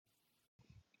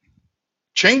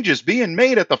changes being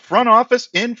made at the front office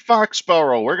in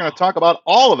Foxborough. We're going to talk about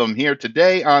all of them here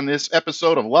today on this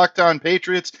episode of Locked On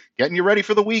Patriots, getting you ready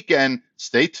for the weekend.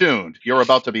 Stay tuned. You're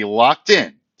about to be locked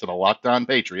in to the Locked On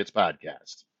Patriots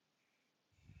podcast.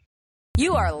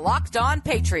 You are Locked On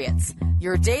Patriots,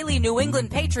 your daily New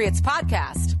England Patriots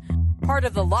podcast. Part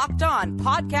of the Locked On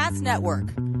Podcast Network,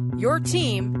 your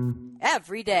team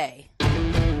every day.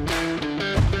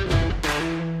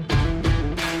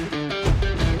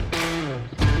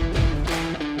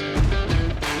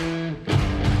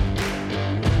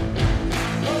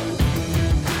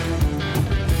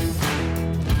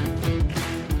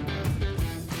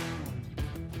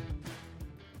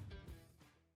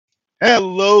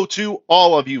 Hello to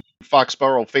all of you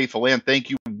Foxborough faithful, and thank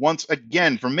you once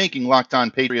again for making Locked On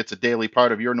Patriots a daily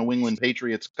part of your New England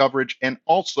Patriots coverage and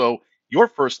also your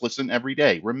first listen every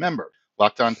day. Remember,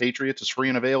 Locked On Patriots is free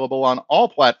and available on all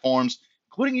platforms,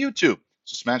 including YouTube.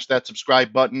 So smash that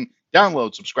subscribe button,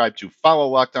 download, subscribe to, follow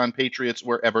Locked On Patriots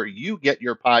wherever you get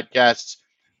your podcasts.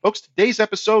 Folks, today's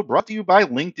episode brought to you by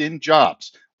LinkedIn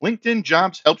Jobs. LinkedIn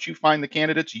Jobs helps you find the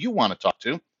candidates you want to talk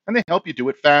to, and they help you do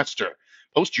it faster.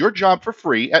 Post your job for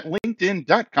free at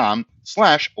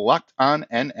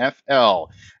linkedin.com/LockedOnNFL.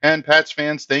 And Pats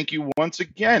fans, thank you once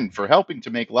again for helping to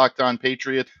make Locked On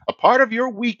Patriots a part of your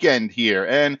weekend here.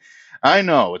 And I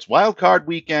know it's Wild Card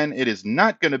weekend. It is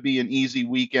not going to be an easy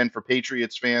weekend for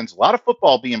Patriots fans. A lot of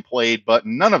football being played, but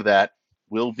none of that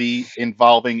will be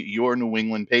involving your New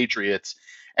England Patriots.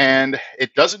 And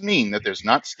it doesn't mean that there's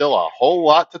not still a whole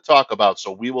lot to talk about.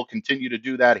 So we will continue to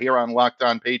do that here on Locked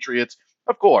On Patriots.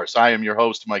 Of course, I am your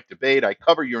host, Mike Debate. I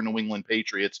cover your New England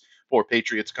Patriots for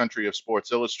Patriots Country of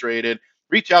Sports Illustrated.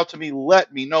 Reach out to me.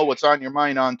 Let me know what's on your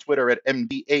mind on Twitter at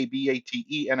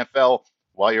MDABATENFL.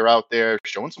 While you're out there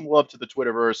showing some love to the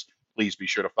Twitterverse, please be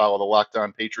sure to follow the Locked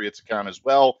On Patriots account as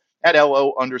well at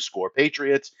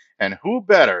LO_Patriots. And who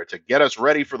better to get us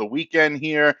ready for the weekend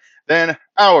here than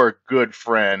our good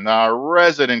friend, our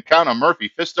resident Conor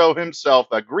Murphy-Fisto himself,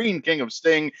 the Green King of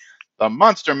Sting, the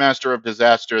Monster Master of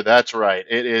Disaster. That's right.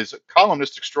 It is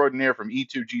columnist extraordinaire from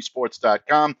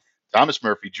E2Gsports.com. Thomas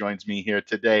Murphy joins me here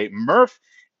today. Murph,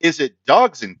 is it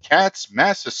dogs and cats,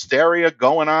 mass hysteria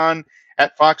going on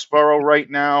at Foxborough right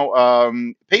now?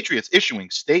 Patriots issuing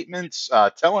statements,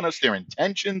 telling us their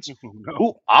intentions. No.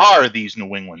 Who are these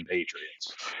New England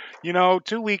Patriots?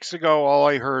 2 weeks ago, all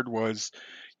I heard was,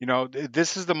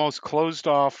 this is the most closed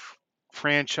off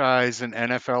franchise in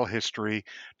NFL history.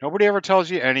 Nobody ever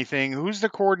tells you anything. Who's the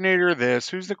coordinator of this?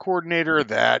 Who's the coordinator of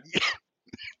that?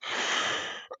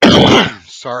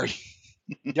 Sorry.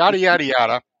 Yada, yada,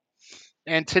 yada.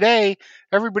 And today,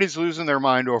 everybody's losing their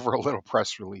mind over a little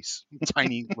press release.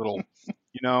 Tiny little,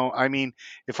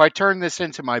 if I turn this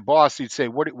into my boss, he'd say,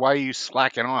 why are you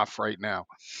slacking off right now?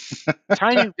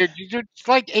 Tiny, it's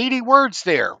like 80 words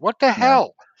there. What the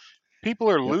hell?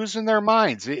 People are losing their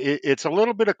minds. It's a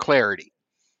little bit of clarity,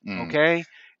 okay?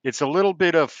 It's a little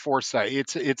bit of foresight.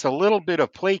 It's a little bit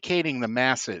of placating the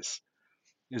masses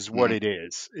is what it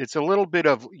is. It's a little bit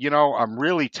of, I'm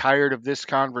really tired of this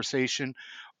conversation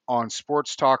on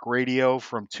sports talk radio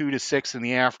from 2 to 6 in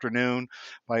the afternoon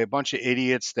by a bunch of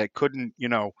idiots that couldn't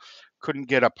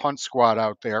get a punt squad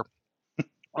out there.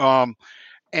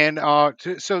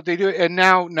 So they do, and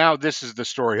now this is the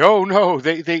story. Oh no,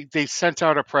 they sent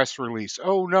out a press release.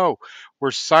 Oh no,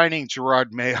 we're signing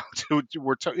Gerard Mayo.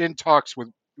 We're in talks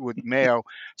with Mayo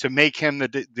to make him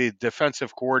the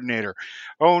defensive coordinator.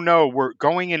 Oh no, we're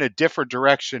going in a different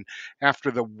direction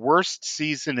after the worst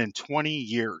season in 20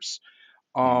 years.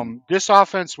 This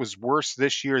offense was worse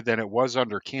this year than it was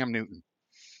under Cam Newton.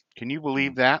 Can you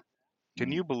believe that?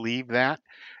 Can you believe that?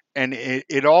 And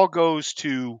it all goes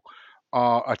to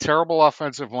a terrible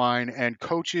offensive line and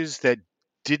coaches that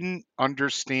didn't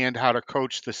understand how to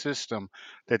coach the system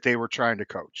that they were trying to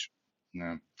coach.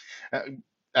 Yeah.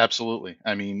 Absolutely.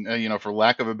 I mean, for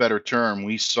lack of a better term,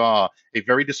 we saw a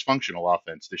very dysfunctional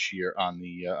offense this year on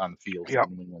the field for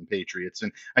the New England Patriots.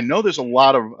 And I know there's a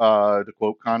lot of, to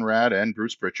quote Conrad and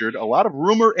Bruce Pritchard, a lot of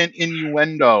rumor and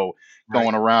innuendo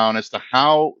going around as to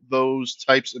how those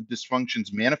types of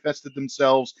dysfunctions manifested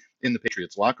themselves in the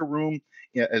Patriots locker room,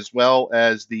 as well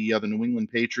as the New England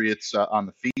Patriots on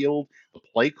the field. The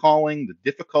play calling, the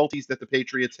difficulties that the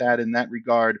Patriots had in that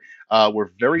regard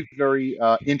were very, very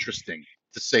interesting,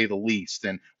 to say the least.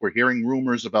 And we're hearing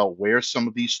rumors about where some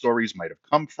of these stories might have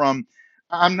come from.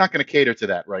 I'm not going to cater to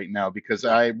that right now because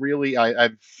I've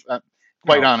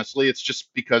quite honestly, it's just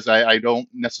because I don't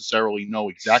necessarily know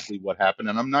exactly what happened,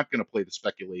 and I'm not going to play the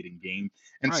speculating game.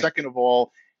 And second of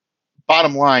all,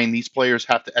 bottom line, these players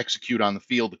have to execute on the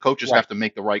field. The coaches Right. have to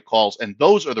make the right calls. And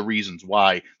those are the reasons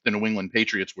why the New England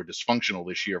Patriots were dysfunctional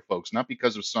this year, folks. Not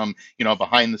because of some,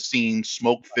 behind the scenes,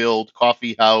 smoke filled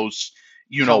coffee house,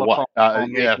 you know Telephone what.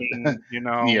 Yeah. making,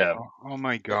 Yeah. oh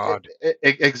my God.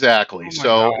 Exactly. Oh my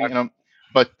So, God.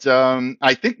 but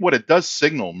I think what it does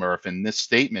signal, Murph, in this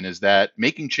statement is that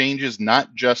making changes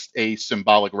not just a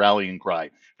symbolic rallying cry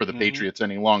for the Hmm. Patriots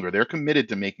any longer. They're committed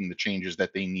to making the changes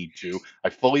that they need to. I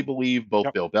fully believe both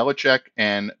Yep. Bill Belichick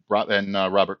and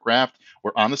Robert Kraft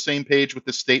were on the same page with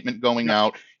this statement going Yep.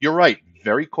 out. You're right.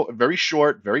 Very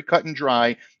short, very cut and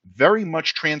dry, very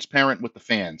much transparent with the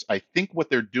fans. I think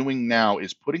what they're doing now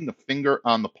is putting the finger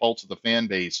on the pulse of the fan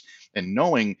base and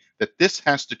knowing that this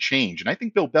has to change. And I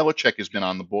think Bill Belichick has been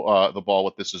on the ball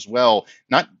with this as well,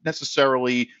 not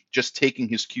necessarily just taking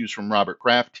his cues from Robert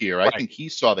Kraft here. I Right. think he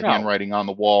saw the No. handwriting on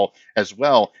the wall as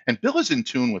well. And Bill is in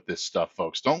tune with this stuff,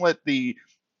 folks. Don't let the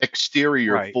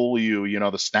exterior Right. fool you,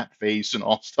 the snap face and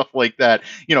all stuff like that.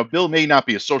 Bill may not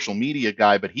be a social media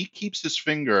guy, but he keeps his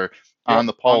finger Yep. on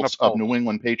the On the pulse of pulse. New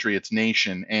England Patriots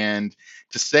Nation. And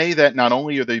to say that not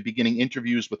only are they beginning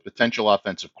interviews with potential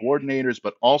offensive coordinators,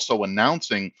 but also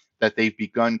announcing that they've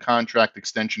begun contract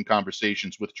extension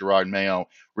conversations with Gerard Mayo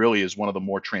really is one of the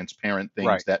more transparent things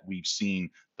Right. that we've seen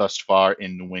thus far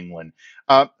in New England.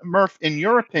 Murph, in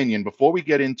your opinion, before we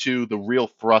get into the real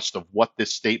thrust of what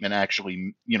this statement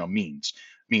actually, means,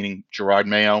 meaning Gerard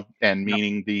Mayo and Yep.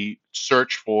 meaning the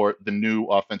search for the new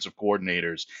offensive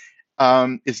coordinators,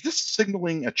 is this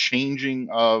signaling a changing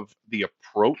of the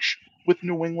approach with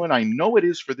New England? I know it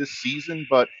is for this season,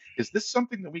 but is this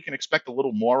something that we can expect a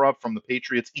little more of from the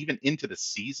Patriots even into the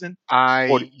season?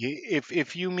 Or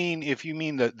If you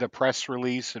mean the press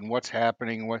release and what's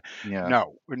happening, yeah,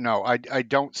 no, I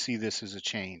don't see this as a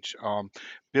change.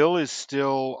 Bill is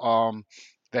still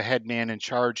the head man in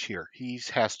charge here. He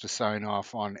has to sign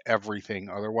off on everything,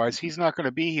 otherwise mhm, he's not going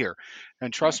to be here. And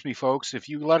yeah, trust me, folks, if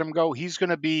you let him go, he's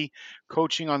going to be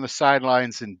coaching on the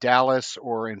sidelines in Dallas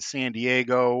or in San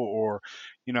Diego or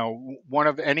one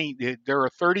of any. There are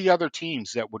 30 other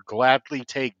teams that would gladly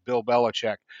take Bill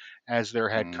Belichick as their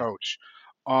head mm, coach.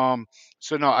 Um,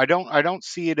 so no, I don't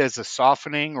see it as a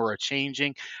softening or a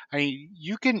changing. I mean,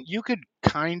 you could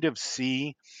kind of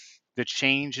see the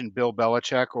change in Bill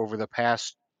Belichick over the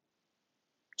past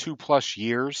 2+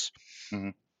 years.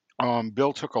 mhm,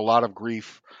 Bill took a lot of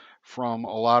grief from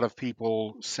a lot of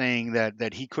people saying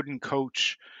that he couldn't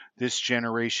coach this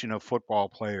generation of football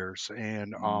players,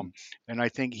 mm, and I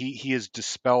think he has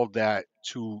dispelled that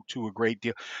to a great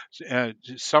deal.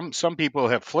 Some people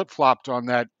have flip flopped on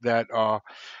that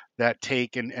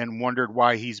take and wondered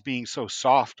why he's being so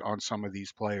soft on some of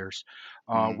these players.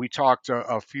 mhm, We talked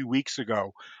a few weeks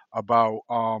ago about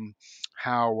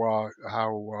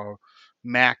how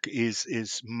Mac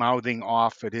is mouthing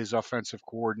off at his offensive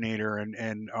coordinator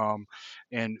and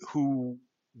who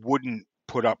wouldn't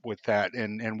put up with that,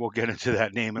 and we'll get into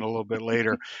that name in a little bit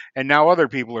later. And now other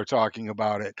people are talking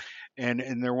about it,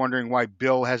 and they're wondering why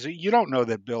Bill hasn't. You don't know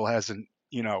that Bill hasn't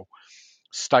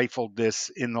stifled this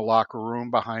in the locker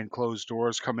room behind closed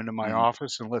doors. Come into my mhm.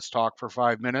 office and let's talk for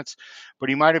 5 minutes. But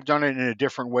he might have done it in a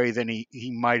different way than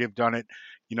he might have done it,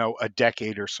 a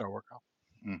decade or so ago.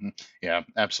 Hmm. Yeah,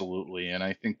 absolutely. And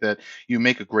I think that you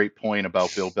make a great point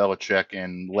about Bill Belichick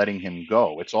and letting him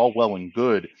go. It's all well and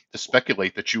good to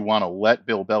speculate that you want to let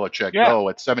Bill Belichick Yeah. go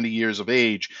at 70 years of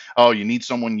age. Oh, you need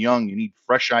someone young. You need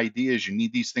fresh ideas. You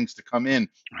need these things to come in.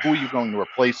 Who are you going to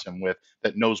replace him with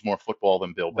that knows more football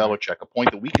than Bill Right. Belichick? A point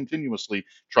that we continuously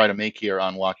try to make here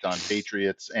on Locked On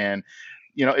Patriots. And,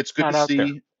 it's good to Not out there.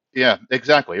 see. Yeah,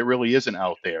 exactly. It really isn't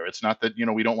out there. It's not that,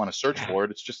 we don't want to search for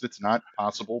it. It's just it's not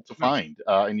possible to No. find,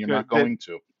 and you're The, not the going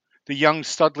to. the young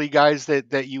Studley guys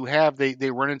that you have,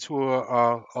 they run into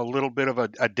a little bit of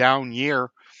a down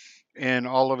year, and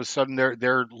all of a sudden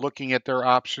they're looking at their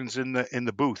options in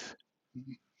the booth.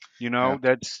 Mhm. Yeah.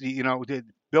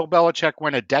 Bill Belichick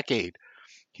went a decade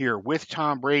here with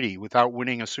Tom Brady without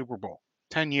winning a Super Bowl.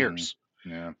 10 Mhm. years.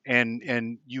 Yeah.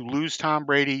 And you lose Tom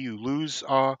Brady, you lose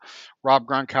Rob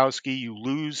Gronkowski, you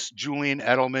lose Julian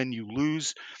Edelman, you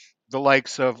lose the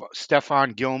likes of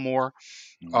Stephon Gilmore,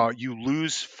 Mhm. you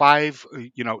lose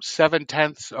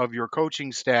 7/10 of your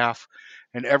coaching staff,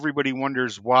 and everybody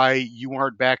wonders why you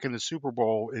aren't back in the Super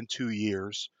Bowl in 2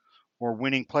 years or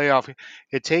winning playoff.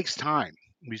 It takes time.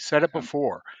 We said it Yeah.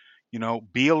 before.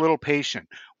 Be a little patient.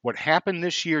 What happened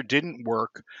this year didn't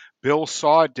work. Bill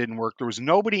saw it didn't work. There was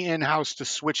nobody in house to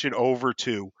switch it over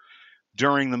to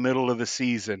during the middle of the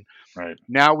season. Right.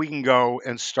 Now we can go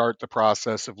and start the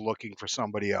process of looking for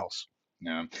somebody else.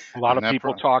 Yeah. A lot And of that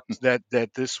people talked that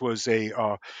this was a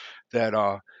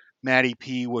that Matty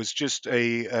P was just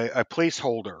a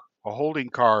placeholder, a holding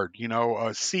card,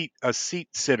 a seat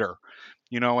sitter.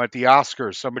 At the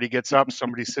Oscars, somebody gets up,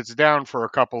 somebody sits down for a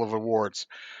couple of awards.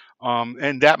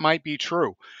 And that might be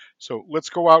true. So let's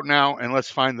go out now and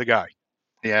let's find the guy.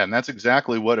 Yeah, and that's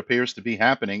exactly what appears to be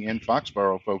happening in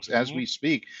Foxborough, folks. As Mhm. we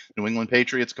speak, New England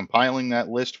Patriots compiling that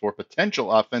list for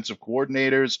potential offensive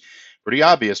coordinators. Pretty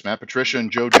obvious, Matt Patricia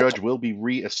and Joe Judge will be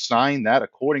reassigned. That,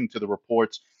 according to the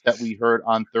reports that we heard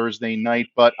on Thursday night.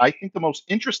 But I think the most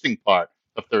interesting part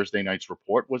of Thursday night's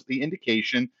report was the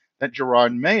indication that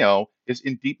Gerard Mayo is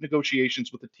in deep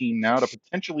negotiations with the team now to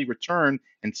potentially return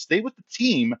and stay with the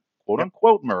team, quote Yep.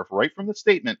 unquote, Murph, right from the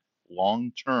statement,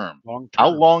 long term. Long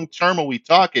How term. long term are we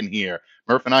talking here?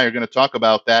 Murph and I are going to talk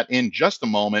about that in just a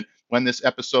moment when this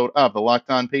episode of the Locked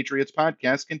On Patriots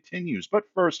podcast continues. But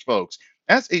first, folks,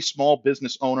 as a small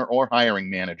business owner or hiring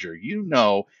manager, you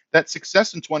know that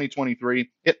success in 2023,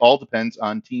 it all depends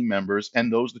on team members and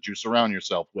those that you surround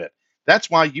yourself with. That's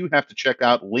why you have to check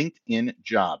out LinkedIn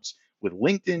Jobs. With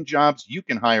LinkedIn Jobs, you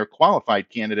can hire qualified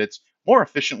candidates more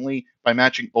efficiently by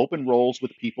matching open roles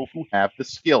with people who have the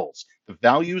skills, the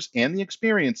values, and the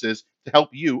experiences to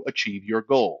help you achieve your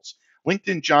goals.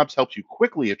 LinkedIn Jobs helps you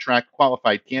quickly attract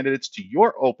qualified candidates to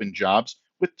your open jobs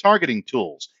with targeting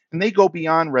tools. And they go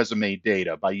beyond resume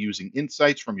data by using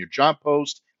insights from your job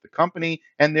post, the company,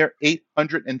 and their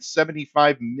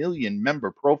 875 million member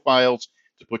profiles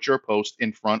to put your post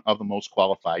in front of the most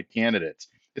qualified candidates.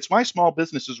 It's why small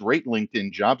businesses rate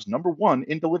LinkedIn Jobs #1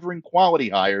 in delivering quality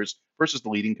hires versus the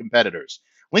leading competitors.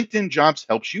 LinkedIn Jobs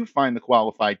helps you find the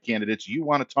qualified candidates you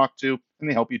want to talk to, and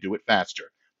they help you do it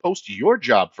faster. Post your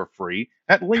job for free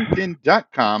at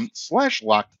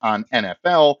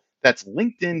linkedin.com/lockedonnfl. That's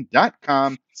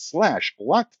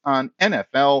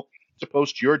linkedin.com/lockedonnfl to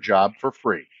post your job for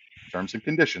free. Terms and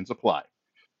conditions apply.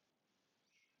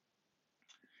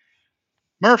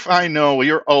 Murph, I know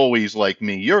you're always like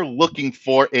me. You're looking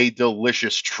for a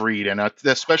delicious treat, and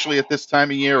especially at this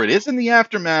time of year, it is in the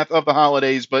aftermath of the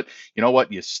holidays, but you know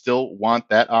what? You still want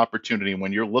that opportunity.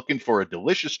 When you're looking for a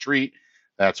delicious treat,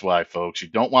 that's why, folks, you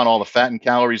don't want all the fat and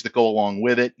calories that go along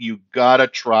with it. You gotta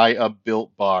try a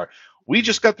Built Bar. We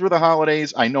just got through the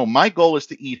holidays. I know my goal is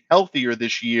to eat healthier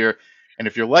this year, and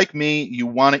if you're like me, you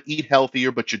want to eat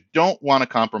healthier, but you don't want to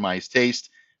compromise taste.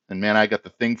 And man, I got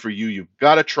the thing for you. You've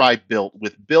got to try Built.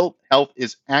 With Built, health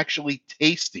is actually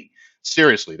tasty.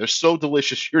 Seriously, they're so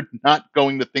delicious. You're not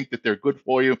going to think that they're good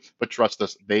for you, but trust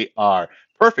us, they are.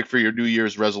 Perfect for your New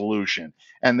Year's resolution.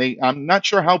 And I'm not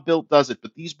sure how Built does it,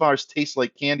 but these bars taste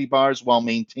like candy bars while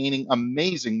maintaining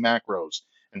amazing macros.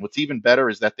 And what's even better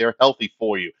is that they're healthy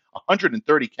for you.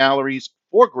 130 calories,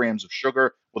 4 grams of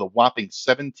sugar with a whopping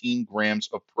 17 grams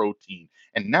of protein.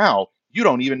 And now you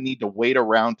don't even need to wait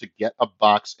around to get a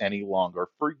box any longer.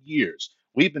 For years,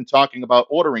 we've been talking about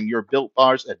ordering your Built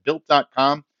Bars at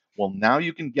Built.com. Well, now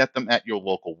you can get them at your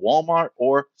local Walmart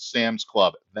or Sam's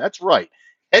Club. That's right.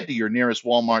 Head to your nearest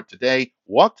Walmart today,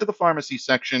 walk to the pharmacy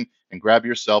section, and grab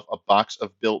yourself a box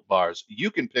of Built Bars.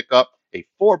 You can pick up a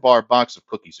 4-bar box of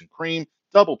cookies and cream,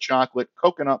 double chocolate,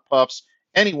 coconut puffs,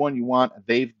 any one you want,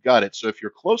 they've got it. So if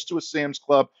you're close to a Sam's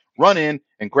Club, run in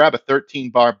and grab a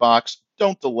 13-bar box.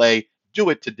 Don't delay. Do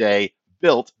it today.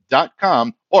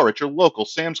 Built.com or at your local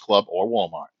Sam's Club or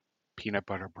Walmart. Peanut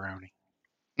butter brownie.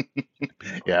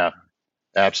 Yeah,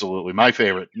 absolutely. My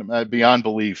favorite, beyond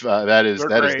belief. That is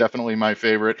definitely my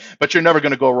favorite. But you're never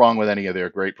going to go wrong with any of their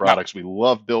great products. We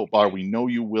love Built Bar. We know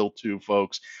you will too,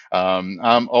 folks.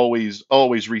 I'm always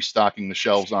restocking the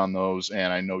shelves on those,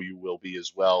 and I know you will be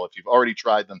as well. If you've already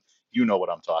tried them, you know what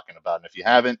I'm talking about. And if you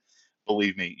haven't,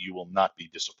 believe me, you will not be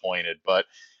disappointed. But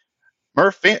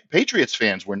Murph, Patriots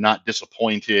fans were not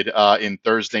disappointed in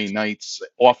Thursday night's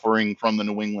offering from the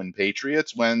New England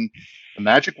Patriots when the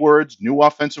magic words "new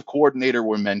offensive coordinator"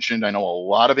 were mentioned. I know a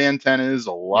lot of antennas,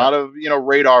 a lot of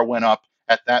radar went up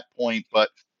at that point. But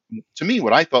to me,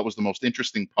 what I thought was the most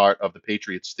interesting part of the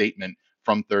Patriots statement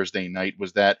from Thursday night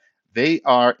was that they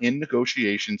are in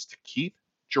negotiations to keep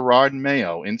Gerard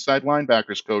Mayo, inside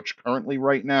linebackers coach, currently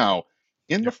right now,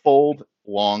 in the fold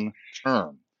long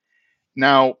term.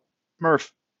 Now,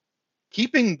 Murph,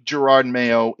 keeping Gerard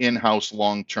Mayo in-house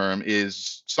long-term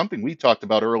is something we talked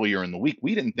about earlier in the week.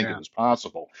 We didn't think it was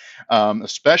possible,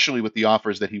 especially with the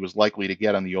offers that he was likely to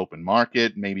get on the open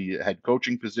market, maybe a head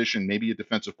coaching position, maybe a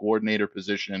defensive coordinator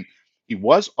position. He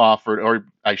was offered, or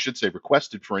I should say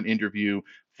requested, for an interview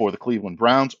for the Cleveland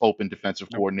Browns open defensive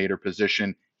coordinator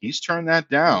position. He's turned that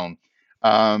down.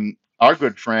 Our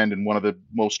good friend and one of the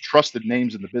most trusted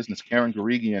names in the business, Karen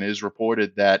Guregian, has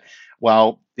reported that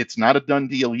while it's not a done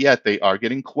deal yet, they are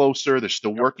getting closer. They're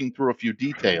still working through a few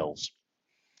details.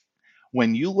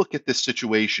 When you look at this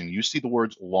situation, you see the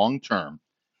words long term.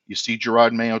 You see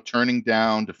Gerard Mayo turning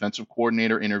down defensive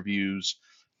coordinator interviews.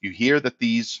 You hear that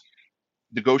these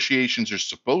negotiations are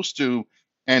supposed to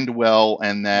end well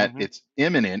and that Hmm. it's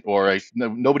imminent, or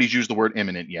nobody's used the word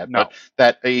imminent yet, but No.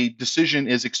 that a decision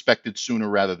is expected sooner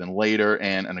rather than later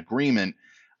and an agreement.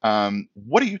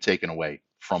 What are you taking away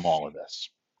from all of this?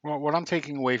 Well, what I'm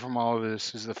taking away from all of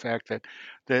this is the fact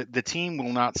that the team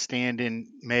will not stand in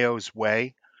Mayo's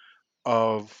way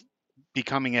of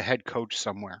becoming a head coach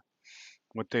somewhere.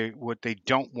 What they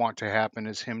don't want to happen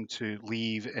is him to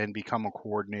leave and become a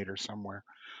coordinator somewhere.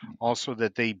 Also,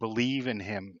 that they believe in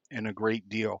him in a great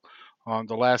deal.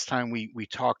 The last time we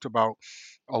talked about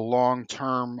a long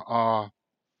term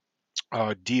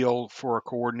deal for a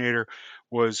coordinator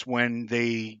was when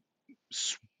they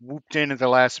swooped in at the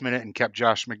last minute and kept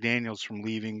Josh McDaniels from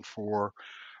leaving for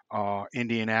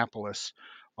Indianapolis.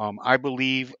 I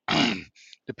believe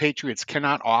the Patriots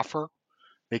cannot offer,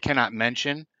 they cannot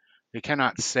mention, they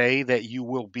cannot say that you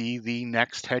will be the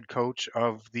next head coach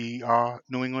of the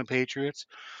New England Patriots.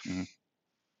 Mhm,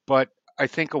 But I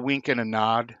think a wink and a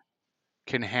nod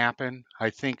can happen. I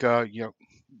think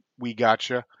we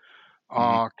gotcha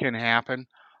mhm, can happen.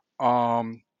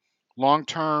 Um, Long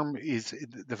term is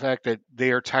the fact that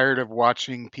they are tired of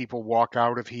watching people walk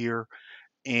out of here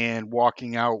and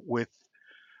walking out with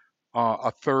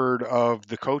a third of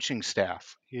the coaching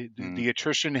staff. mhm, The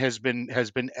attrition has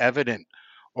been evident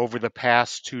over the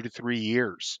past 2 to 3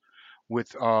 years, with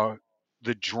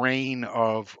the drain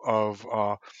of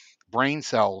brain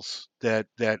cells that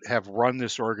have run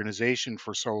this organization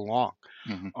for so long.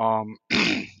 mhm, Um,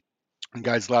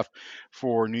 guys left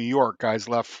for New York, guys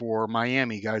left for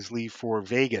Miami, guys leave for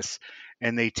Vegas,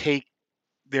 and they take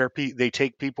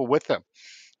people with them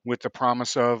with the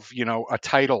promise of a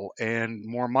title and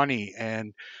more money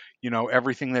and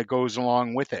everything that goes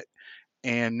along with it.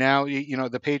 And now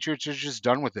the Patriots are just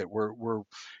done with it. We're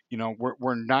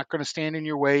not going to stand in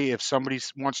your way if somebody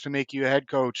wants to make you a head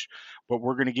coach, but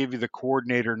we're going to give you the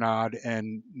coordinator nod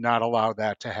and not allow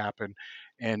that to happen.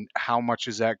 And how much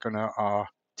is that going to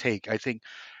take? I think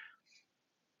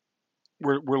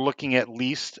we're looking at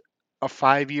least a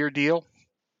 5-year deal.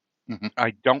 mhm,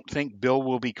 I don't think Bill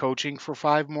will be coaching for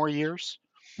 5 more years.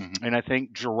 mhm, And I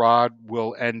think Gerard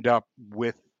will end up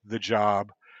with the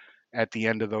job at the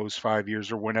end of those 5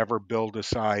 years, or whenever Bill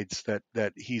decides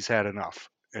that he's had enough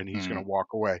and he's going mhm, to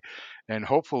walk away, and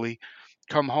hopefully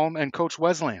come home and coach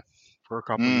Wesleyan for a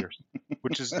couple mhm. years.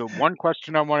 Which is the one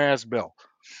question I want to ask Bill.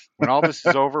 When all this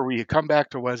is over, will you come back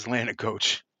to Wesleyan and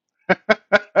coach?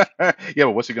 Yeah,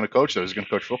 but what's he going to coach though? Is he going to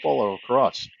coach football or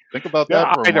lacrosse? Think about that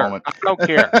Yeah, for a either. moment. I don't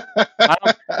care. I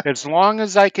don't, as long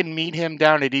as I can meet him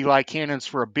down at Eli Cannon's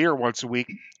for a beer once a week,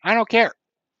 I don't care.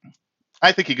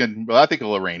 I think he can. Well, I think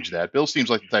he'll arrange that. Bill seems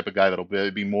like the type of guy that'll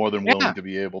be more than willing Yeah. to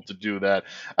be able to do that.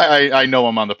 I know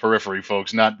him on the periphery,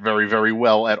 folks, not very very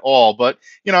well at all. But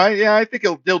yeah, I think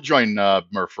he'll join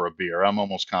Murph for a beer. I'm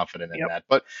almost confident in Yep. that.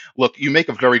 But look, you make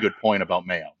a very good point about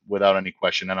Mayo, without any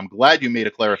question, and I'm glad you made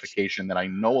a clarification that I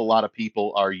know a lot of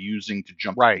people are using to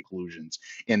jump to Right. conclusions.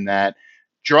 In that,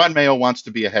 Gerard Mayo wants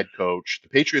to be a head coach. The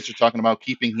Patriots are talking about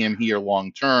keeping him here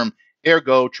long term.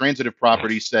 Ergo, Transitive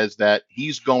Property says that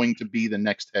he's going to be the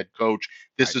next head coach.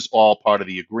 This Right. is all part of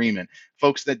the agreement.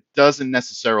 Folks, that doesn't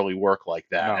necessarily work like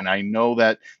that. No. And I know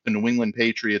that the New England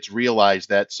Patriots realize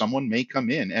that someone may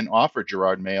come in and offer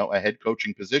Gerard Mayo a head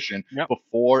coaching position Yep.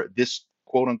 before this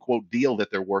quote unquote deal that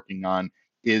they're working on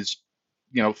is,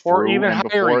 Or through even and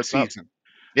before hiring it's up. season.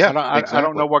 Yeah, I don't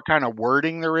exactly. know what kind of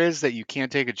wording there is that you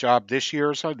can't take a job this year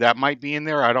or so. That might be in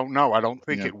there. I don't know. I don't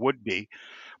think Yeah. it would be.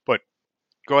 But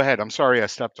go ahead. I'm sorry I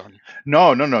stepped on you.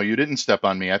 No, no, no, you didn't step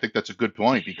on me. I think that's a good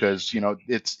point because,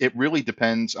 it really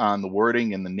depends on the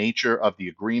wording and the nature of the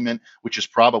agreement, which is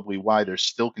probably why they're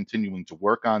still continuing to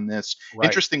work on this. Right.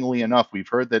 Interestingly enough, we've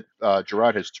heard that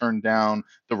Gerard has turned down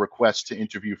the request to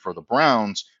interview for the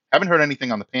Browns. Haven't heard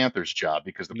anything on the Panthers job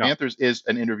because the No. Panthers is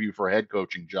an interview for a head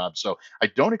coaching job. So I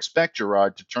don't expect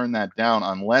Gerard to turn that down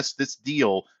unless this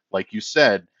deal, like you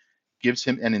said, gives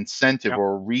him an incentive Yep.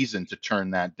 or a reason to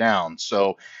turn that down.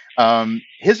 So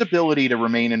his ability to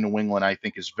remain in New England, I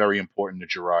think, is very important to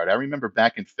Gerard. I remember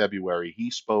back in February, he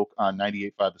spoke on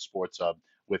 98.5 The Sports Hub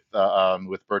with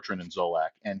Bertrand and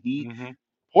Zolak, and he Hmm.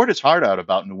 poured his heart out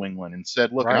about New England and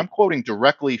said, "Look," and I'm Right. quoting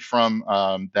directly from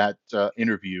that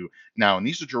interview now, and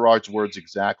these are Gerard's words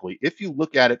exactly. "If you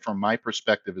look at it from my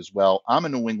perspective as well, I'm a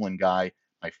New England guy.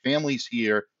 My family's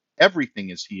here. Everything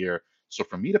is here. So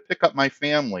for me to pick up my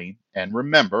family, and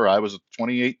remember, I was a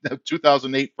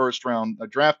 2008 first round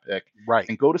draft pick, Right.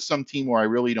 and go to some team where I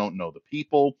really don't know the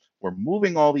people, we're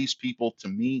moving all these people. To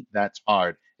me, that's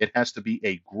hard. It has to be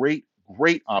a great,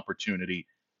 great opportunity,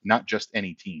 not just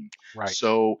any team. Right.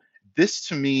 So this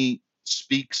to me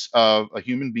speaks of a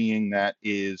human being that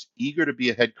is eager to be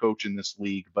a head coach in this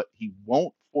league, but he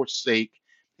won't forsake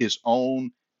his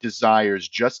own desires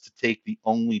just to take the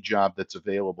only job that's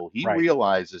available. He Right.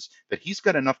 realizes that he's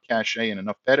got enough cachet and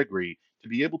enough pedigree to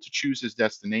be able to choose his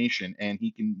destination, and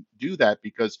he can do that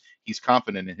because he's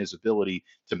confident in his ability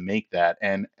to make that.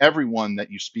 And everyone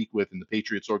that you speak with in the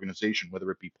Patriots organization, whether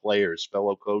it be players,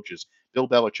 fellow coaches, Bill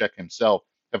Belichick himself,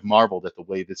 have marveled at the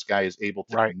way this guy is able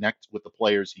to Right. connect with the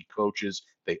players he coaches.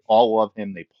 They all love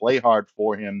him, they play hard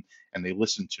for him, and they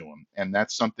listen to him. And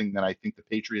that's something that I think the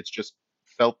Patriots just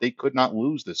felt they could not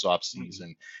lose this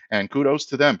offseason. And kudos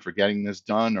to them for getting this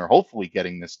done, or hopefully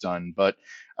getting this done. But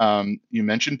you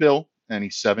mentioned Bill, and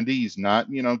he's 70. He's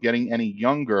not, getting any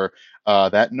younger.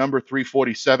 That number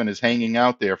 347 is hanging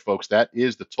out there, folks. That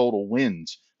is the total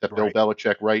wins that Bill Right.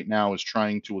 Belichick right now is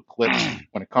trying to eclipse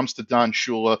when it comes to Don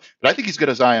Shula. But I think he's got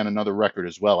his eye on another record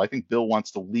as well. I think Bill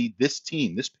wants to lead this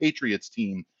team, this Patriots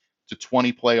team, to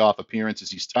 20 playoff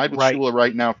appearances. He's tied with Right. Shula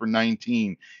right now for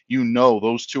 19.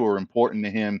 Those two are important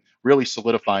to him, really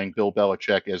solidifying Bill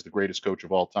Belichick as the greatest coach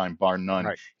of all time, bar none.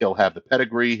 Right. He'll have the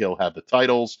pedigree, he'll have the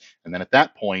titles, and then at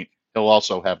that point, he'll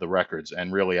also have the records.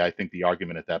 And really, I think the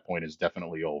argument at that point is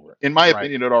definitely over. In my Right.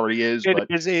 opinion, it already is, It but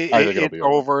is. I think it'll It's be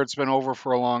over. over. It's been over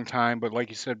for a long time. But like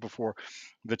you said before,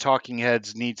 the talking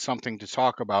heads need something to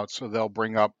talk about, so they'll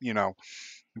bring up,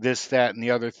 this, that, and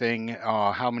the other thing.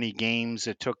 How many games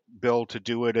it took Bill to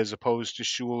do it as opposed to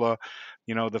Shula.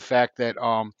 The fact that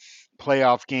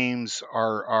playoff games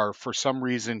are for some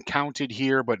reason counted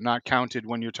here, but not counted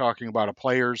when you're talking about a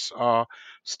player's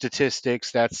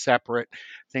statistics. That's separate.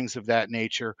 Things of that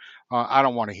nature. I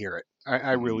don't want to hear it.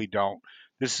 I Mhm. really don't.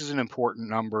 This is an important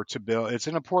number to Bill. It's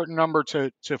an important number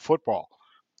to football.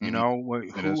 It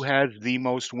Who is. has the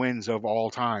most wins of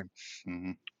all time?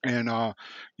 Mhm. And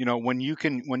when you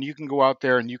can go out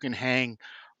there and you can hang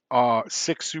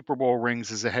 6 Super Bowl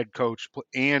rings as a head coach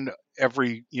and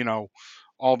every,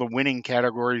 all the winning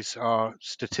categories,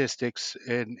 statistics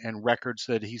and records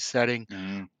that he's setting,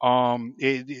 Mhm.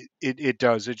 it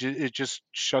does. It just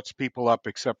shuts people up,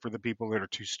 except for the people that are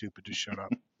too stupid to shut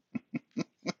up.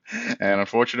 And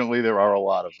unfortunately, there are a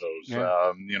lot of those.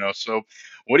 Yeah. So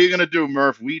what are you going to do,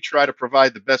 Murph? We try to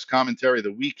provide the best commentary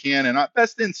that we can and our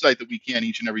best insight that we can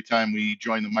each and every time we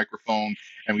join the microphone,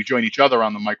 and we join each other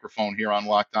on the microphone here on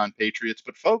Locked On Patriots.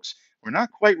 But folks, we're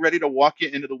not quite ready to walk you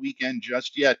into the weekend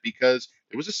just yet, because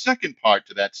there was a second part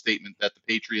to that statement that the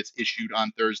Patriots issued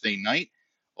on Thursday night,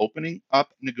 opening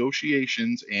up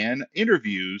negotiations and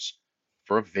interviews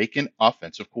for a vacant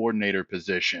offensive coordinator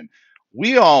position.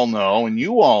 We all know, and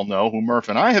you all know, who Murph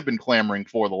and I have been clamoring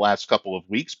for the last couple of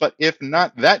weeks. But if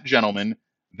not that gentleman,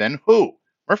 then who?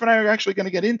 Murph and I are actually going to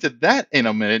get into that in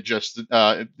a minute, just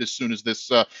as soon as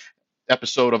this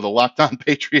episode of the Locked On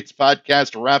Patriots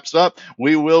podcast wraps up.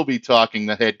 We will be talking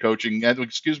the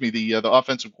the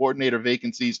offensive coordinator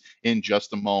vacancies in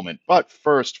just a moment. But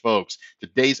first, folks,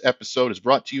 today's episode is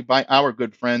brought to you by our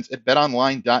good friends at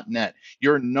betonline.net,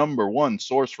 your number one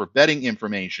source for betting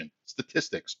information,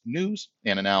 statistics, news,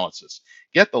 and analysis.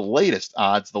 Get the latest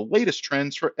odds, the latest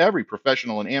trends for every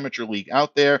professional and amateur league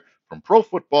out there, from pro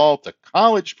football to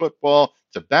college football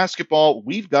to basketball.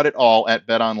 We've got it all at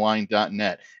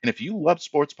betonline.net. And if you love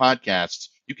sports podcasts,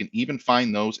 you can even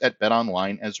find those at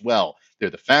BetOnline as well. They're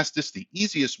the fastest, the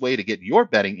easiest way to get your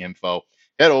betting info.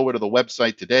 Head over to the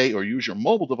website today or use your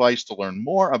mobile device to learn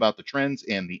more about the trends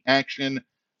and the action.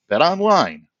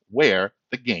 BetOnline, where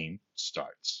the game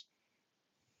starts.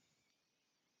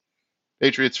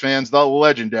 Patriots fans, the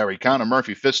legendary Connor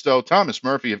Murphy-Fisto, Thomas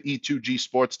Murphy of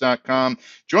E2GSports.com,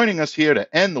 joining us here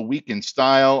to end the week in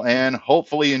style and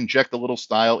hopefully inject a little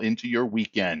style into your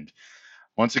weekend.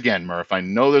 Once again, Murph, I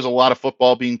know there's a lot of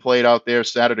football being played out there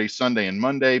Saturday, Sunday, and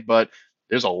Monday, but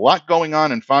there's a lot going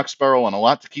on in Foxborough and a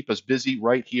lot to keep us busy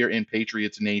right here in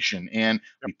Patriots Nation. And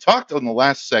we talked on the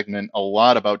last segment a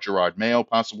lot about Gerard Mayo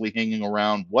possibly hanging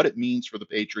around, what it means for the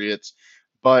Patriots,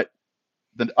 but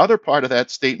the other part of that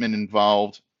statement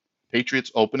involved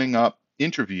Patriots opening up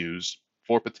interviews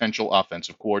for potential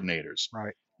offensive coordinators.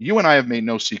 Right. You and I have made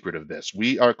no secret of this.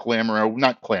 We are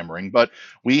not clamoring, but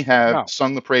we have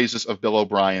sung the praises of Bill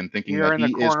O'Brien, thinking that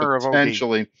he is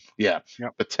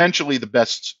potentially the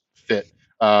best fit.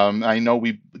 I know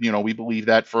we believe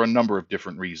that for a number of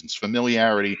different reasons: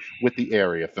 familiarity with the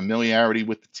area, familiarity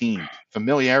with the team,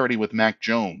 familiarity with Mac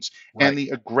Jones, and the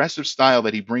aggressive style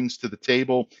that he brings to the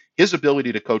table, his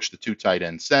ability to coach the two tight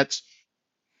end sets.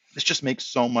 This just makes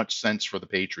so much sense for the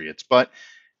Patriots. But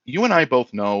you and I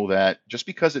both know that just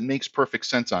because it makes perfect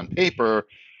sense on paper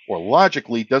or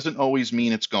logically doesn't always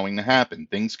mean it's going to happen.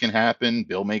 Things can happen.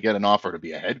 Bill may get an offer to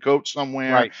be a head coach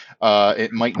somewhere. Right.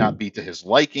 It might not be to his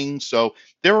liking. So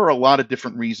there are a lot of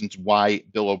different reasons why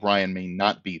Bill O'Brien may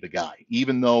not be the guy,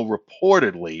 even though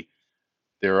reportedly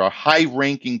there are high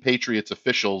ranking Patriots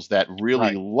officials that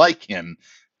really Right. like him.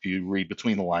 If you read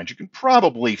between the lines, you can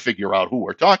probably figure out who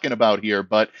we're talking about here.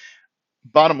 But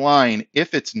bottom line,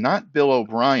 if it's not Bill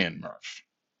O'Brien, Murph,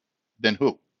 then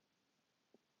who?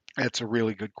 That's a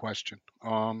really good question.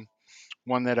 One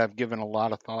that I've given a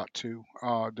lot of thought to.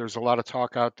 There's a lot of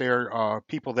talk out there,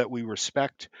 people that we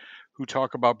respect who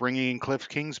talk about bringing in Cliff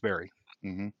Kingsbury.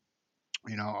 Mm-hmm.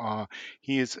 You know,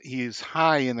 he is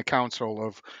high in the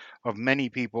council of many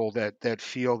people that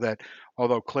feel that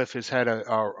although Cliff has had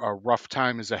a rough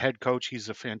time as a head coach, he's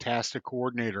a fantastic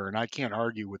coordinator, and I can't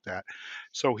argue with that.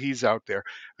 So he's out there.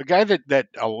 A guy that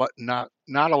not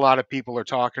a lot of people are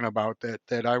talking about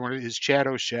that I want is Chad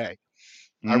O'Shea.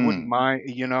 I wouldn't Mm.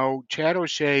 mind, Chad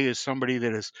O'Shea is somebody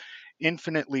that is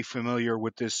infinitely familiar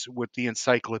with the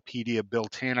Encyclopedia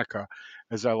Britannica,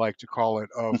 as I like to call it,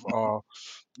 of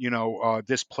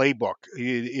this playbook.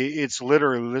 It's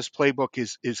literally, this playbook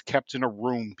is kept in a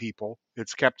room, people.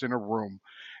 It's kept in a room,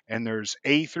 and there's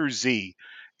A through Z,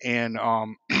 and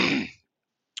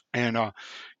and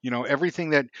everything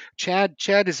that Chad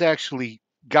has actually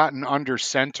gotten under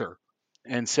center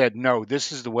and said, no,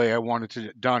 this is the way I wanted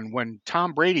it done when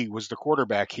Tom Brady was the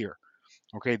quarterback here.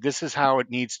 Okay, this is how it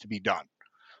needs to be done.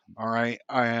 All right,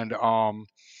 and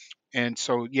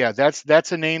so yeah,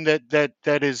 that's a name that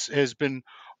has been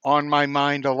on my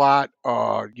mind a lot.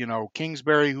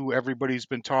 Kingsbury, who everybody's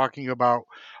been talking about.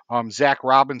 Zach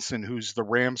Robinson, who's the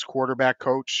Rams quarterback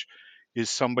coach, is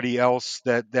somebody else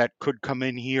that could come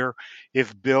in here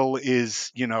if Bill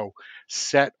is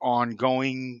set on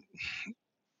going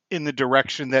in the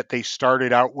direction that they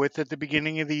started out with at the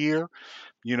beginning of the year.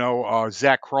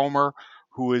 Zach Cromer,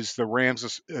 who is the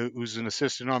Rams, who's an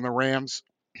assistant on the Rams.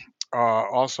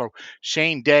 Also,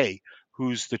 Shane Day,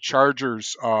 who's the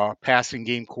Chargers passing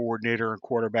game coordinator and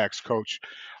quarterbacks coach.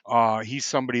 He's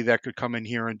somebody that could come in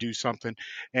here and do something.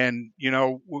 And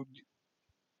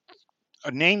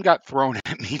a name got thrown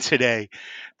at me today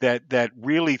that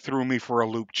really threw me for a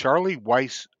loop. Charlie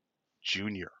Weiss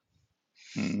Jr.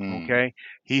 Mm. Okay,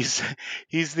 he's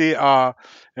he's the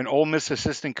an Ole Miss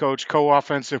assistant coach,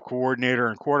 co-offensive coordinator,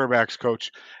 and quarterbacks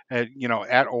coach at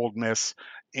Ole Miss,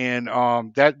 and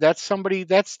that's somebody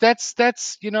that's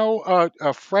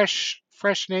a fresh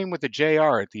name with a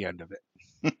JR at the end of it.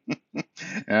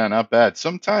 Yeah, not bad.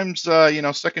 Sometimes,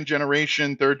 second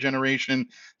generation, third generation,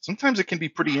 sometimes it can be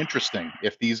pretty interesting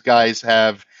if these guys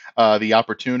have the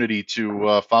opportunity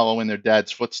to follow in their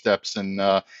dad's footsteps. And,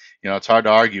 it's hard to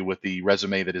argue with the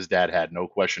resume that his dad had, no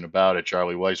question about it.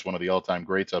 Charlie Weiss, one of the all time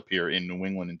greats up here in New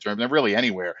England in terms, and really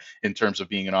anywhere in terms of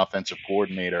being an offensive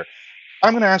coordinator.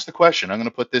 I'm going to ask the question. I'm going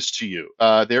to put this to you.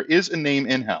 There is a name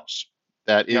in house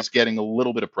that Yep. is getting a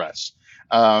little bit of press.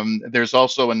 There's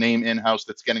also a name in house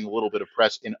that's getting a little bit of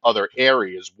press in other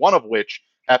areas, one of which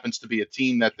happens to be a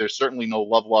team that there's certainly no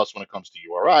love lost when it comes to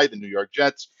URI. The New York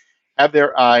Jets have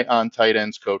their eye on tight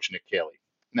ends coach Nick Caley.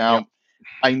 Yep. Now,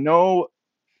 I know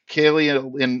Caley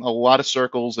in a lot of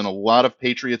circles and a lot of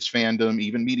Patriots fandom,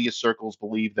 even media circles,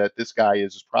 believe that this guy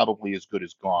is probably as good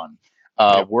as gone.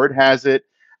 Yep. Word has it,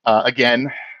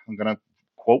 again, I'm going to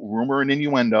quote rumor and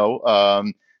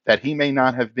innuendo, that he may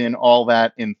not have been all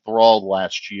that enthralled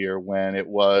last year when it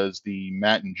was the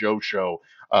Matt and Joe show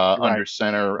under Right.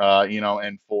 center,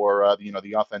 and for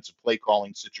the offensive play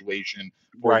calling situation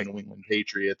for the Right. New England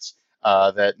Patriots.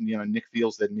 That Nick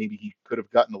feels that maybe he could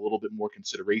have gotten a little bit more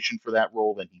consideration for that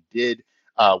role than he did.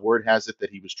 Word has it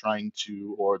that he was trying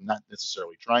to, or not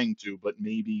necessarily trying to, but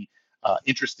maybe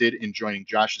interested in joining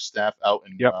Josh's staff out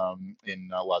Yep. in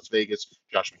Las Vegas,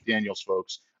 Josh McDaniels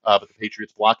folks. But the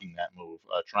Patriots blocking that move,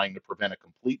 trying to prevent a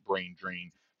complete brain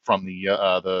drain from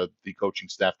the coaching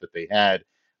staff that they had.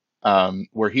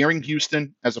 We're hearing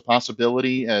Houston as a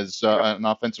possibility as Yep. an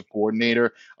offensive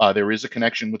coordinator. There is a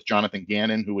connection with Jonathan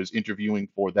Gannon, who is interviewing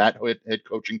for that head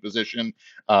coaching position.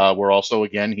 We're also,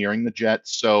 again, hearing the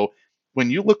Jets. So when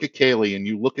you look at Caley and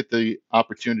you look at the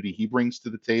opportunity he brings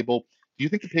to the table, do you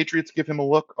think the Patriots give him a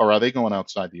look, or are they going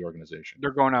outside the organization?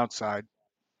 They're going outside.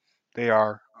 They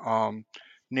are.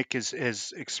 Nick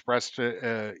has expressed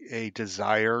a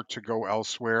desire to go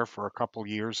elsewhere for a couple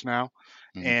years now.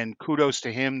 Mhm. And kudos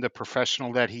to him, the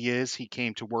professional that he is. He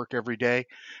came to work every day,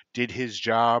 did his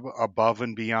job above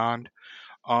and beyond.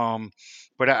 Um,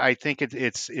 but I think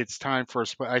it's time for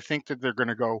us. But I think that they're going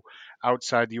to go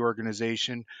outside the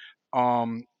organization.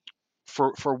 Um,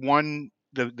 for one,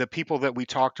 the people that we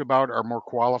talked about are more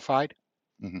qualified.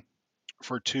 Mhm.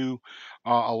 for two.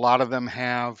 A lot of them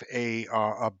have a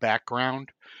background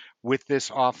with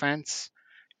this offense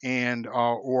and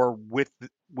or with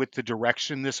the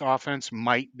direction this offense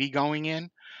might be going in.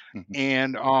 Mhm.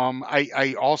 And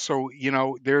I also,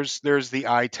 there's the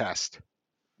eye test.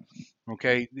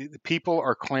 Okay, the people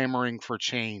are clamoring for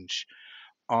change.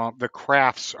 The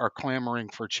crafts are clamoring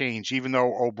for change, even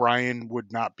though O'Brien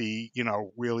would not be,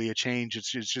 really a change. It's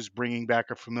just bringing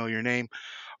back a familiar name.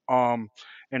 Um,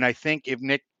 and I think if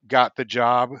Nick got the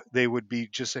job, they would be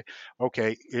just say,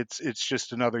 okay, it's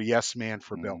just another yes man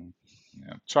for Bill. Mm,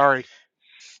 yeah, Sorry,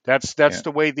 that's yeah,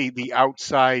 the way the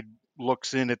outside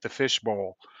looks in at the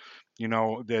fishbowl.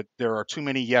 That there are too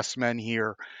many yes men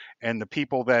here, and the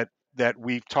people that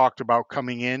we've talked about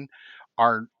coming in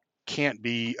are can't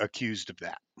be accused of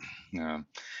that. yeah.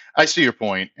 I see your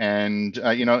point, and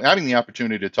having the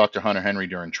opportunity to talk to Hunter Henry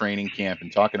during training camp and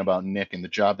talking about Nick and the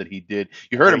job that he did,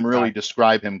 you heard him Great really guy.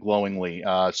 describe him glowingly.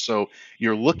 So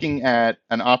you're looking at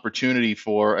an opportunity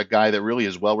for a guy that really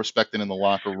is well respected in the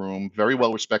locker room, very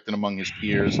well respected among his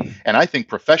peers, and I think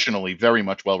professionally very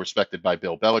much well respected by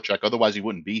Bill Belichick. Otherwise, he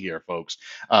wouldn't be here, folks.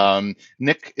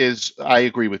 Nick is, I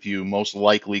agree with you, most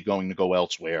likely going to go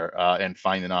elsewhere and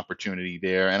find an opportunity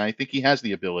there, and I think he has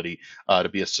the ability to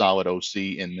be a solid OC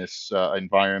in this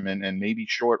environment and maybe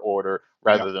short order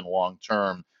Yep. rather than long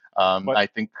term. But I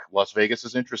think Las Vegas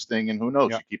is interesting, and who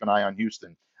knows? yeah, You keep an eye on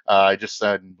Houston. I just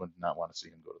said would not want to see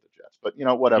him go to the Jets, but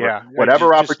whatever, yeah,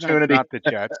 whatever just not opportunity. the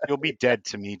Jets. You'll be dead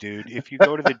to me, dude. If you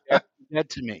go to the Jets, you're dead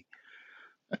to me.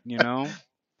 You know,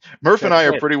 Murph and that's I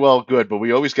are it. pretty well good, but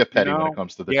we always get You petty when it know,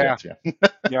 comes to the yeah, Jets. Yeah.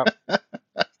 yep,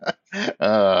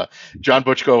 John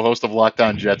Butchko, host of Locked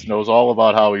On Jets, knows all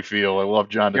about how we feel. I love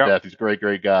John to yep. death. He's a great,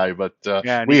 great guy, but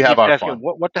Yeah, and we he have keeps our asking, fun.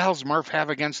 what the hell's Murph have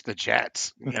against the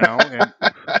Jets? And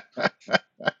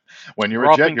When you're a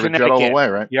grew up Jet, in you're a Jet all the Connecticut. way,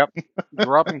 right? Yep,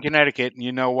 grew up in Connecticut, and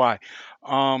you know why.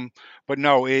 But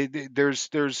no, there's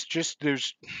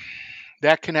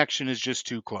that connection is just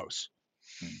too close.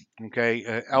 Okay,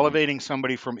 Mm-hmm. elevating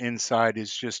somebody from inside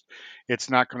is just, it's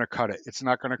not going to cut it. It's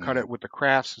not going to cut Mm-hmm. it with the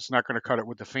crafts. It's not going to cut it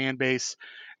with the fan base,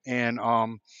 and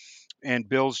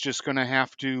Bill's just going to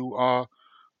have to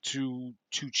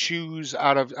choose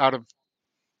out of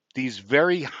these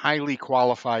very highly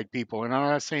qualified people. And I'm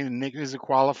not saying Nick isn't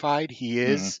qualified. He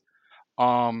Mm-hmm. is.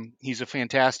 He's a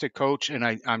fantastic coach, and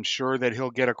I'm sure that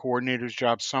he'll get a coordinator's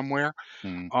job somewhere.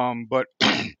 Mm-hmm. But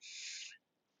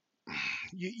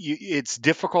it's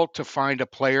difficult to find a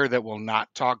player that will not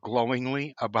talk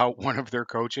glowingly about one of their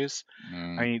coaches. I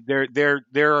Mm-hmm. mean,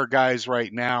 there are guys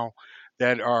right now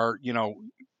that are,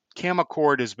 Cam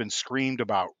Accord has been screamed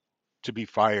about to be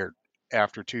fired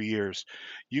after 2 years.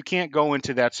 You can't go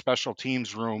into that special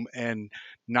teams room and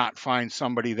not find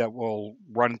somebody that will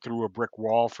run through a brick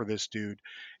wall for this dude.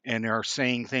 And are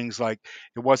saying things like,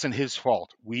 it wasn't his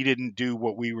fault. We didn't do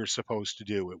what we were supposed to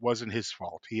do. It wasn't his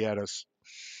fault. He had us,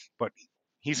 but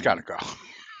he's got Mm-hmm. to go.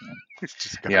 He's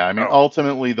just got to Yeah, I mean, go.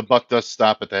 ultimately, the buck does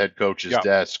stop at the head coach's Yeah.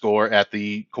 desk or at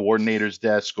the coordinator's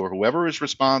desk or whoever is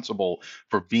responsible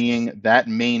for being that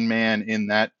main man in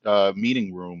that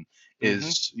meeting room Hmm.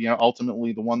 is,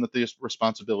 ultimately the one that the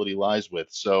responsibility lies with.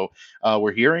 So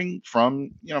we're hearing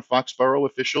from, Foxborough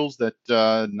officials that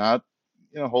not,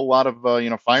 a whole lot of,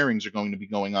 firings are going to be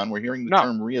going on. We're hearing the No.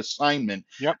 term reassignment.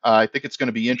 Yep. I think it's going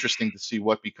to be interesting to see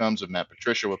what becomes of Matt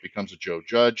Patricia, what becomes of Joe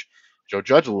Judge. Joe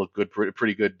Judge will look good,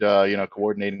 pretty good,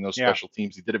 coordinating those Yeah. special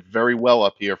teams. He did it very well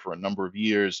up here for a number of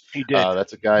years. He did.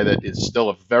 That's a guy that is still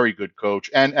a very good coach,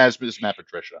 and as is Matt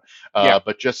Patricia. Yeah.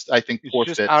 But just I think It's poor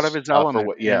just out of fits his for element.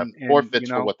 what, poor And fits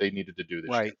for what they needed to do this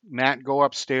year. right. Matt, go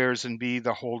upstairs and be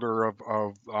the holder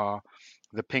of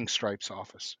the Pink Stripes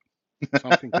office.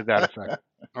 Something to that effect.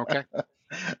 Okay.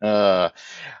 Uh,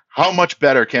 how much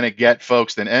better can it get,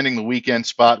 folks, than ending the weekend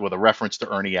spot with a reference to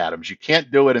Ernie Adams? You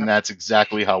can't do it, and Yep. that's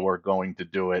exactly how we're going to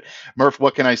do it. Murph,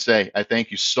 what can I say? I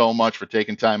thank you so much for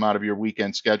taking time out of your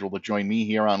weekend schedule to join me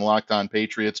here on Locked On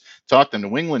Patriots, talk the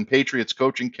New England Patriots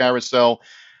coaching carousel.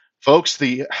 Folks,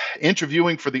 the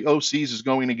interviewing for the OCs is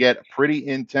going to get pretty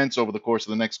intense over the course of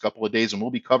the next couple of days, and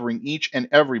we'll be covering each and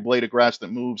every blade of grass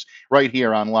that moves right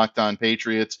here on Locked On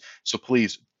Patriots. So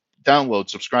please download,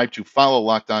 subscribe to, follow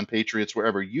Locked On Patriots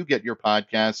wherever you get your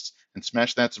podcasts, and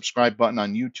smash that subscribe button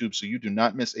on YouTube so you do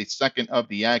not miss a second of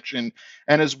the action.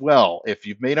 And as well, if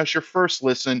you've made us your first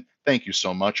listen, thank you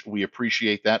so much. We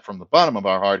appreciate that from the bottom of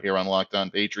our heart here on Locked On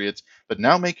Patriots. But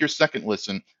now make your second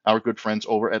listen, our good friends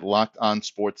over at Locked On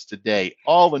Sports Today.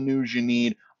 All the news you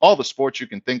need, all the sports you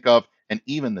can think of, and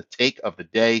even the take of the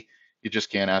day. You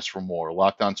just can't ask for more.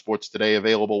 Locked On Sports Today,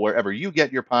 available wherever you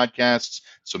get your podcasts.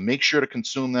 So make sure to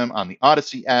consume them on the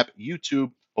Odyssey app,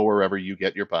 YouTube, or wherever you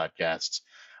get your podcasts.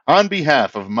 On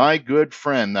behalf of my good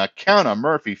friend, the Count of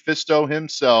Murphy Fisto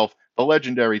himself, the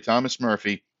legendary Thomas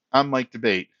Murphy, I'm Mike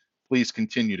DeBate. Please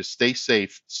continue to stay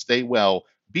safe, stay well,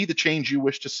 be the change you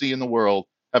wish to see in the world.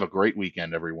 Have a great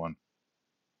weekend, everyone.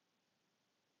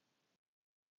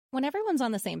 When everyone's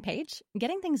on the same page,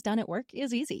 getting things done at work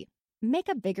is easy. Make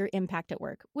a bigger impact at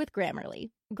work with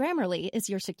Grammarly. Grammarly is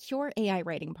your secure AI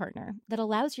writing partner that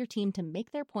allows your team to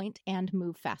make their point and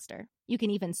move faster. You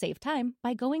can even save time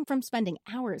by going from spending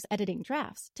hours editing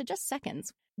drafts to just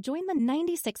seconds. Join the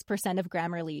 96% of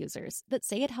Grammarly users that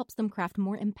say it helps them craft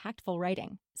more impactful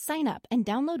writing. Sign up and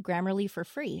download Grammarly for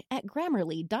free at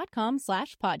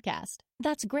Grammarly.com/podcast.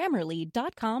 That's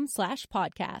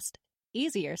Grammarly.com/podcast.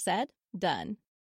 Easier said, done.